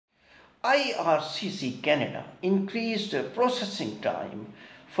IRCC Canada increased processing time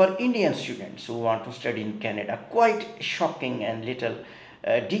for Indian students who want to study in Canada. Quite shocking and little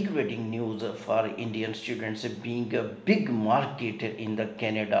degrading news for Indian students, being a big market in the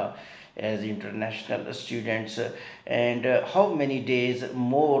Canada as international students. And how many days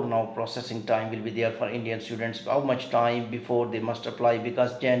more now processing time will be there for Indian students? How much time before they must apply,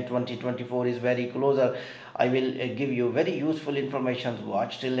 because Jan 2024 is very closer. I will give you very useful information.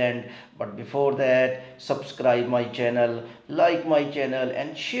 Watch till end. But before that, subscribe my channel, like my channel,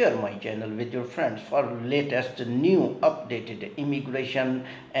 and share my channel with your friends for latest new updated immigration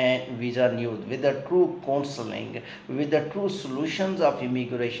and visa news, with the true counseling, with the true solutions of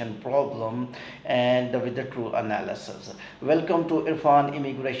immigration problem, and with the true analysis. Welcome to Irfan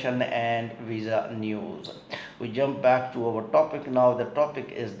Immigration and Visa News. We jump back to our topic now. The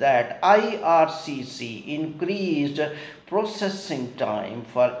topic is that IRCC increased processing time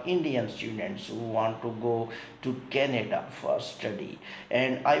for Indian students who want to go to Canada for study.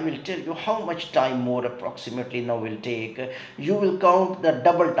 And I will tell you how much time more approximately now will take. You will count the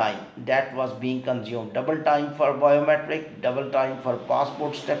double time that was being consumed. Double time for biometric, double time for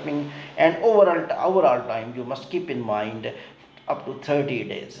passport stepping, and overall time you must keep in mind up to 30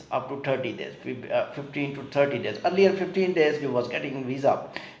 days, 15 to 30 days. Earlier 15 days you was getting visa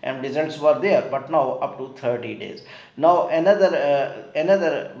and results were there, but now up to 30 days. Now another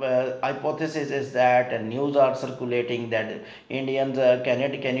hypothesis is that news are circulating that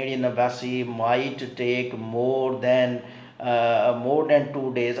Canadian embassy might take more than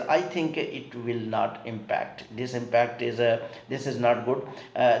 2 days. I think it will not impact. This is not good.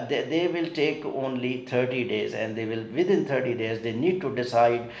 They will take only 30 days, and they will, within 30 days they need to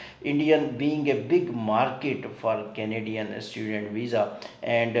decide. Indian being a big market for Canadian student visa,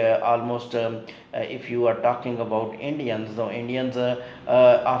 and almost if you are talking about Indians, though Indians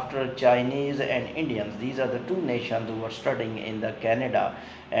after Chinese and Indians, these are the two nations who are studying in the Canada,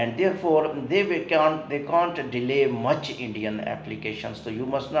 and therefore they can't delay much Indian applications. So you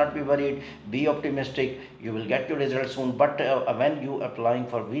must not be worried. Be optimistic. You will get your results soon. But when you applying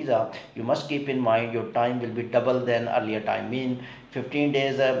for visa, you must keep in mind your time will be double than earlier time. Mean 15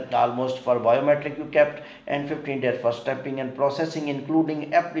 days almost for biometric you kept, and 15 days for stamping and processing,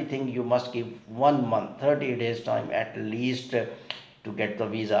 including everything. You must keep 1 month, 30 days time at least to get the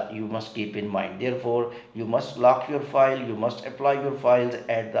visa. You must keep in mind. Therefore, you must lock your file. You must apply your files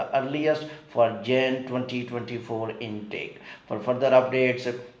at the earliest for Jan 2024 intake. For further updates,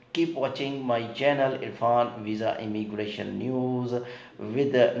 keep watching my channel Irfan Visa Immigration News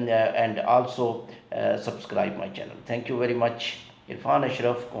with and also subscribe my channel. Thank you very much. Irfan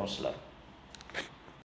Ashraf, counselor.